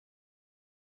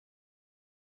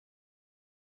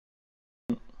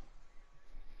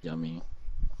Yummy.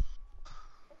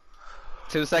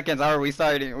 2 seconds. Alright, we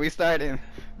starting. We starting.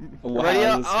 Wow, Ready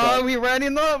up? start. Oh, we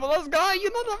running up. Let's go. You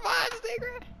know the vibes,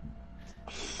 nigga.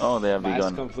 Oh, they have Match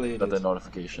begun. completed. Got the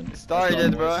notification.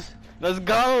 Started, bro. Let's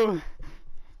go.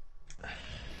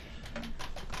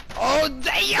 Oh,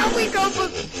 damn, we go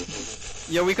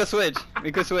for... Yo, we could switch.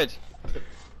 We could switch.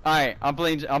 Alright, I'm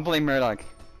playing Murdoch.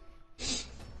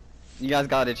 You guys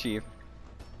got it, Chief.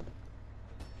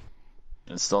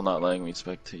 It's still not letting me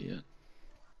spectate yet.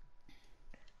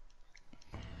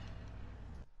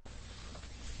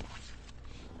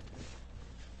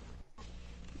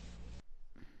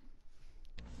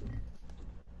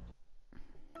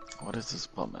 What is this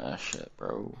bum ass shit,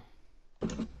 bro?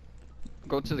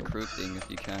 Go to the crew thing if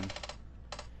you can.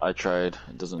 I tried.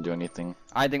 It doesn't do anything.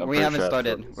 I think I'm we pretty haven't sure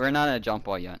started. We're not at a jump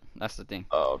ball yet. That's the thing.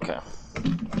 Oh, okay.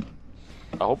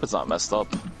 I hope it's not messed up.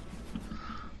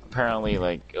 Apparently,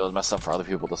 like, it was messed up for other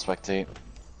people to spectate.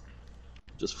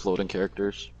 Just floating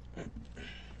characters.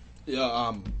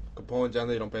 Yeah, Capone and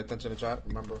Jenny, don't pay attention to chat.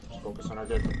 Remember, just focus on our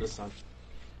game this time.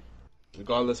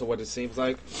 Regardless of what it seems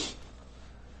like,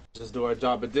 just do our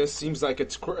job. But this seems like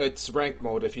it's ranked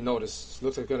mode. If you notice,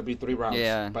 looks like it's gonna be 3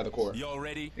 rounds by the core. Y'all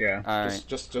ready? Yeah. All right.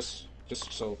 Just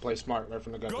so play smart right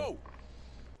from the get-go. Go!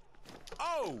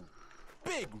 Oh,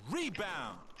 big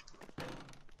rebound.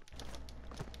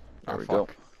 There we fuck. go.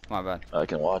 My bad. I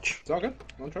can watch. It's all good.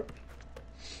 Don't trip.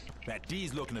 That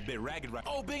D's looking a bit ragged right.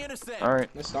 Oh, big intercept. Alright.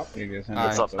 Let's stop. It's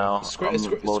up now.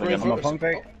 I'm loading I'm a pump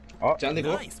fake. Oh, Jenny,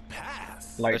 go. Nice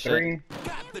pass. like Good shit. 3.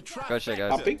 Got the try. Good shit,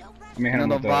 guys. Poppy. Let me hit You him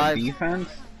know with the the vibes. defense.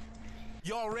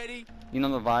 Y'all ready? You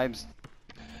know the vibes.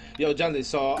 Yo, Jenny.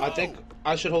 So I think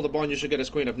I should hold the ball and you should get a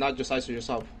screen. If not, just ISO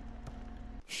yourself.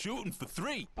 Shooting for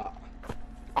 3.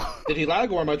 Did he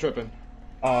lag or am I tripping?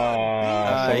 So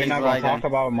we're he's not gonna lagging. talk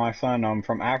about my son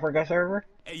from Africa server.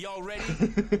 Hey, y'all ready?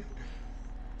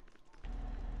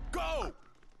 Go!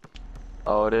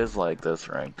 Oh, it is like this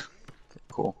ranked.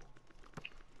 Cool.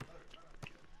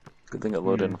 Good thing it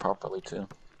loaded in properly too.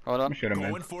 Hold up. Shoot him in.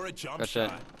 Going for a jump Good shit.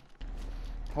 shot.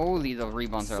 Holy, the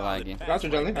rebounds are Solid lagging. pass Got you,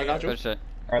 Jenny. right I got you. Good shit.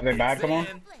 Are they bad? Come on.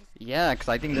 Zan. Yeah, cause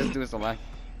I think this dude's a lag.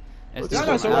 It's No, just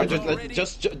no, it's an alright. average.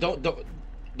 Just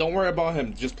don't worry about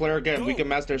him. Just play our game. We can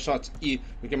master shots. We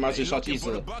can master shots Looking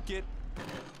for the easily. bucket.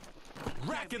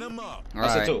 Racking them up.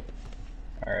 That's it Alright. too.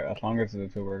 Alright, as long as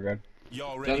it's a 2, we're good.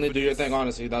 Y'all ready Jenny, for do your this? thing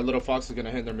honestly. That little fox is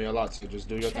gonna hinder me a lot. So just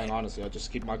do your thing honestly. I'll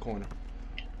just keep my corner.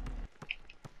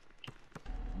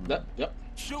 Yep.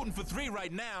 Shooting for 3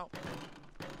 right now.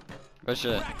 Good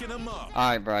shit. Racking them up.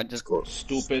 Alright, bro. Just go.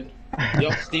 Stupid.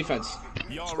 Yup. Defense.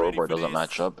 Y'all ready Scoreboard for doesn't this?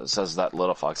 match up. It says that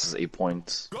Little Fox is 8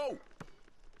 points. Go!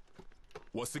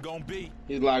 What's it gonna be?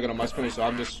 He's lagging on my screen, so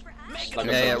I'm just like I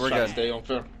Yeah, said, yeah, just we're trying good. to stay on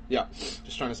fair. Yeah,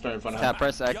 just trying to stay in front of him. Tap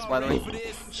press X, Y'all by the ready way. for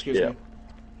this? Excuse Yeah. me.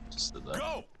 Just did that.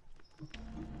 Go!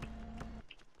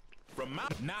 From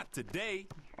Mount, not today.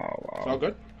 Oh It's all wow.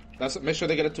 good. That's it. Make sure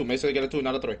they get a 2. Make sure they get a 2,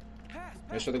 not a 3.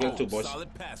 Make sure they get a 2, boys.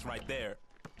 Solid pass right there.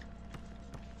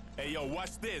 Hey, yo,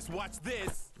 watch this. Watch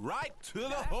this. Right to the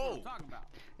hole.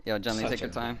 Yo, Johnny, Such take your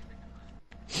a- time.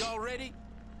 Y'all ready?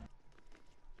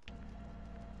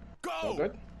 All Go!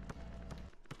 good.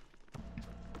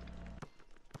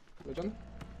 Good, Johnny?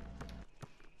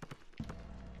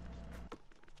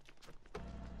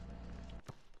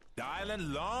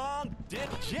 Dialing long, dip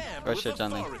jam Good with shit,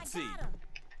 Johnny. authority.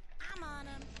 I'm on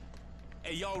him.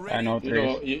 Hey, y'all ready? I know You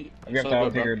know, 3. you, I guess so that good,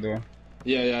 was bro. here, dude.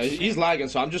 Yeah, he's lagging,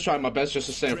 so I'm just trying my best just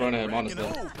to stay in front of him, Racking honestly.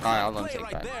 them. Alright, I'll let him Play take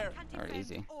right that. there. Alright,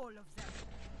 easy. All of them.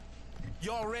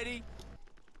 Y'all ready?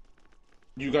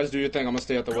 You guys do your thing. I'm gonna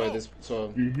stay out the way. Go. This so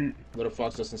Mhm. little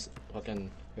fox doesn't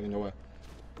fucking get in your way.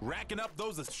 Racking up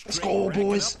those Let's go,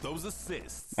 boys. Up those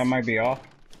assists. That might be off.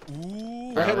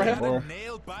 Ooh, Right here, right here. got a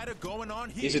nail biter going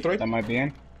on here. Easy 3. That might be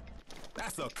in.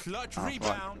 That's a clutch Oh, fuck.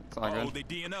 rebound. It's all Oh, good. they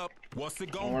D'ing up. What's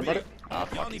it Don't gonna worry be? about it. Oh, Y'all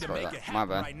fuck, need he's to for make that. it My happen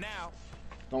bad. right now.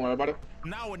 Don't worry about it.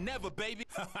 Now or never, baby.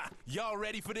 Y'all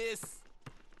ready for this?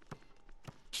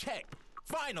 Check.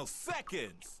 Final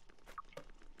seconds.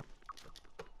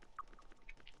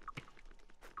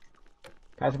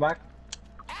 Pass it back.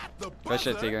 At the Good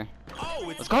shit, buzzer. Tigger. Oh,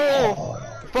 it's Let's go!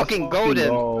 Fucking golden!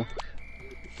 Go.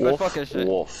 Good Wolf, fucking shit.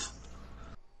 wolf.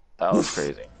 That was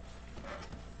crazy.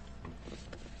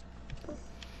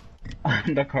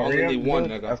 The Korea. Only one,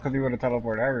 dude, nigga. That's because you would have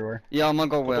teleported everywhere. Yeah, I'm gonna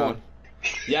go Come well. on.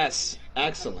 Yes.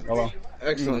 Excellent. Hello.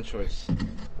 Excellent choice.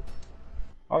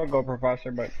 I'll go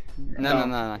professor, but No,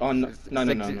 no. Oh, no.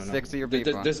 No. Stick to your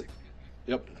This- people.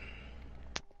 Yep.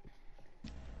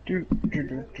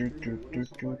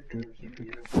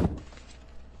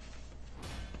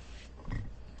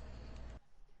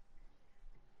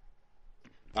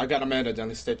 I got Amanda,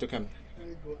 Johnny. Stay to him.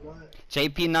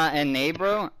 JP not NA,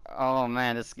 bro? Oh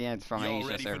man, this game's from Y'all Asia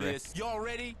ready for server. this? Y'all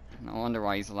ready? No wonder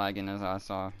why he's lagging as I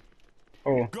saw.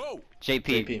 Oh, Go! JP,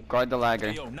 JP. guard the lagger.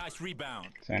 Hey, yo, nice rebound.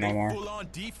 Say no more. Full on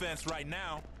defense right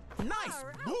now. Nice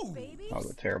move. that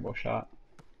was a terrible shot.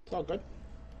 It's all good.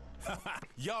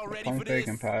 Y'all ready Pump for fake this?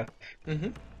 and pass. Mm-hmm.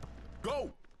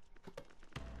 Go!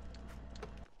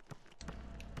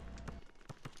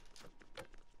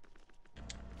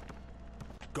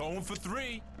 Going for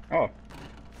three. Oh,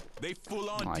 They full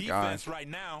on My defense gosh. right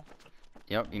now.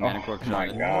 Yep, you made a oh quick my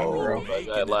shot. god, bro. That guy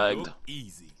Making it lagged. look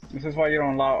easy. This is why you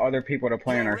don't allow other people to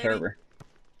play in our Ready? server.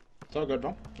 It's all good,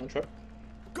 bro. Don't trip.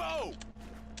 Go!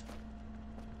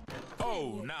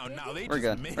 Oh, now they We're just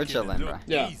good. making We're it chilling, look bro.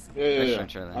 Yeah, easy. yeah.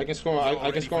 Sure. I can score.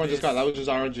 I can score on this guy. That was just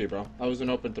RNG, bro. That was an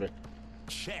open 3.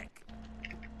 Check.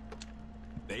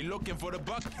 They looking for the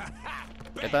buck.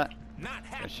 Get that? Not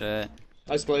Good happy. shit.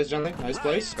 Nice plays, Johnny. Nice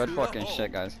plays. Good fucking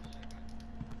shit, guys.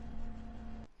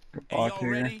 Good Hey, block y'all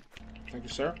here. ready? Thank you,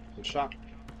 sir. Good shot.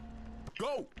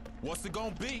 Go. What's it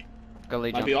gonna be? Good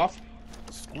lead Might jump. be off.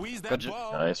 Squeeze that Good jo-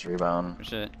 ball. Nice rebound. Good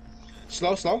shit.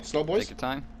 Slow, boys. Take your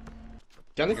time.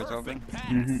 Johnny. It's open.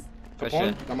 Pass. Good Good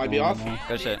shit. That might be off.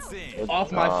 Good shit. It's in.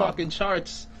 Off my fucking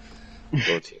charts.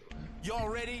 Go team. Y'all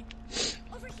ready?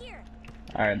 Over here.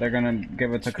 Alright, they're gonna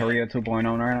give it to Korea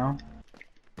 2.0 right now.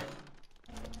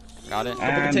 Got it.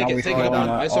 And take now it, we take slow it down.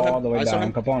 down I saw him. all the way I saw down.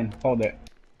 him. Capone, hold it.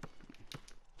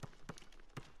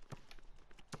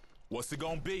 What's it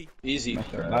gonna be? Easy.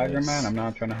 Mr. Lager, man, I'm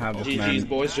not trying to have this man. GG's,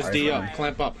 boys. Just D up.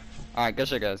 Clamp up. Alright, good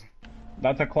shit, guys.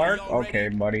 That's a Clark? Y'all ready? Okay,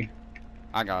 buddy.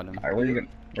 I got him. Alright,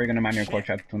 we're gonna manual quick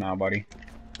chat to now, buddy.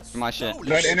 My shit.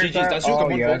 Good intercept. that's you, Oh,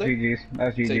 Capone, yeah, hold that's it. GG's.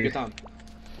 That's Take your GG's. time.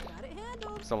 Got it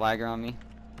handled. It's a lagger on me.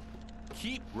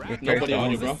 Keep racking Nobody up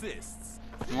on you, those bro. assists.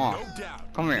 Come on. No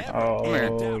doubt. Come here. Never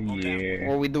Oh, doubt. yeah.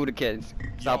 What we do to kids.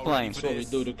 Stop Y'all ready playing. for That's what we this?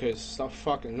 do to kids. Stop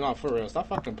fucking. No, for real. Stop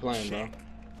fucking playing, bro.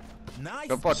 Nice.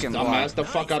 Go fucking Dumbass blind. the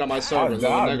fuck out of my server,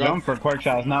 little I'll jump nigga. for quick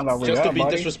shots now that we're Just to up, be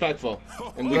buddy. disrespectful.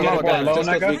 And we Come get on, it boy, back low,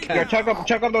 just because we nigga. Yo, can.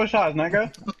 check up those shots,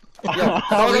 nigga. Yo, I'll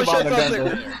throw those rebound shits against up it.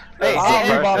 there. Hey, I'll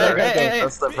hey, rebound hey, against hey, it. hey,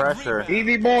 That's the pressure.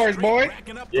 Easy boards, boy.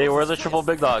 Racking up Yeah, those where's the assists. triple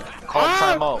big dog? Call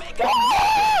timeout.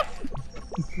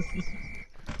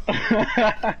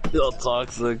 Yo,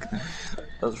 toxic.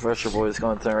 That's pressure boys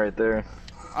content right there.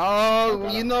 Oh,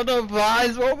 you know the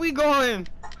vibes. Where we going?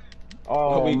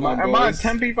 Oh, we going, am I a boys?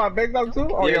 10p5 big dog too?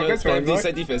 Oh, Yeah, yeah, good choice, boy.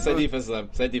 say defense, say defense, Lem.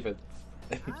 Say defense.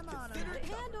 I'm on him. Got it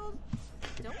handled.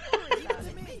 Don't worry about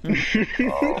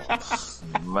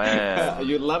me. Man.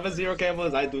 You love a 0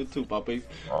 cameras? I do too, puppy.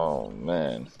 Oh,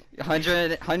 man.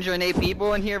 108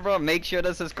 people in here, bro. Make sure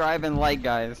to subscribe and like,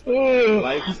 guys.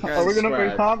 Like, Are we gonna play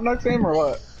subscribe. comp next game or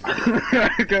what?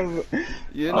 Because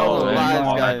You know the man.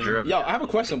 vibes, guys. Drip. Yo, I have a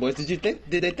question, boys. Did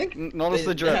they think Notice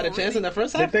the they had a drip. chance in the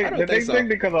first did half? they I don't did they think so. think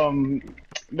because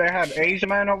they had Asian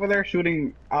man over there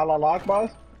shooting a la lock boss,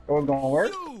 it was gonna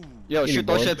work? Yo, shoot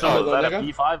those boys. shits Oh, up. is that a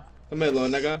nigga. P5? Come here, little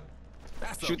nigga.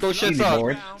 That's a Shoot those shits Easy, up.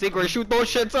 boys. Secret, shoot those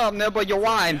shits up, nigga. You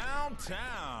wine.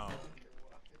 downtown.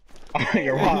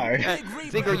 You're right.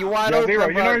 Secret, you wide Yo, open, Zero,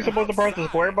 you know bro. you're supposed to press the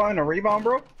square button to rebound,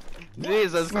 bro?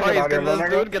 Jesus Look Christ, out here, can this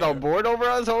little dude get a board over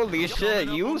us? Holy shit,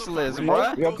 useless, Yo,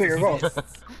 bro. yo, Tigger, go.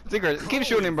 Secret, keep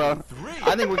shooting, bro.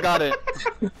 I think we got it.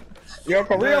 Yo,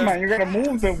 Korea, man, you gotta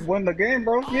move to win the game,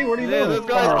 bro. See, what are you Yeah, doing? this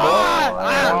guy's. Come on,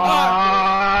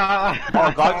 bro.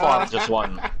 Oh, Godclaw just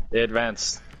won. They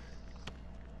advanced.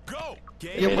 Go.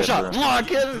 Yo, push out. Come on,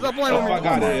 kid. Stop playing with Oh, me. fuck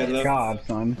out of here, Oh, Lem. God,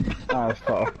 son. That was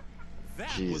tough.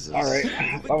 Jesus. Alright,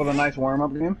 that was a nice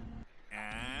warm-up game.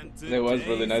 And It was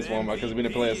really nice today's warm up because we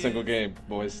didn't play a single game,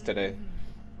 boys, today.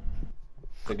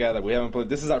 Together, we haven't played.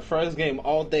 This is our first game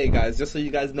all day, guys. Just so you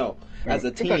guys know, as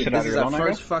a Get that team, shit out this of is here, our little nigga.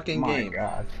 first fucking My game.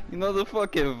 God. You know the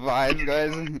fucking vibes,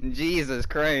 guys. Jesus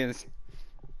Christ.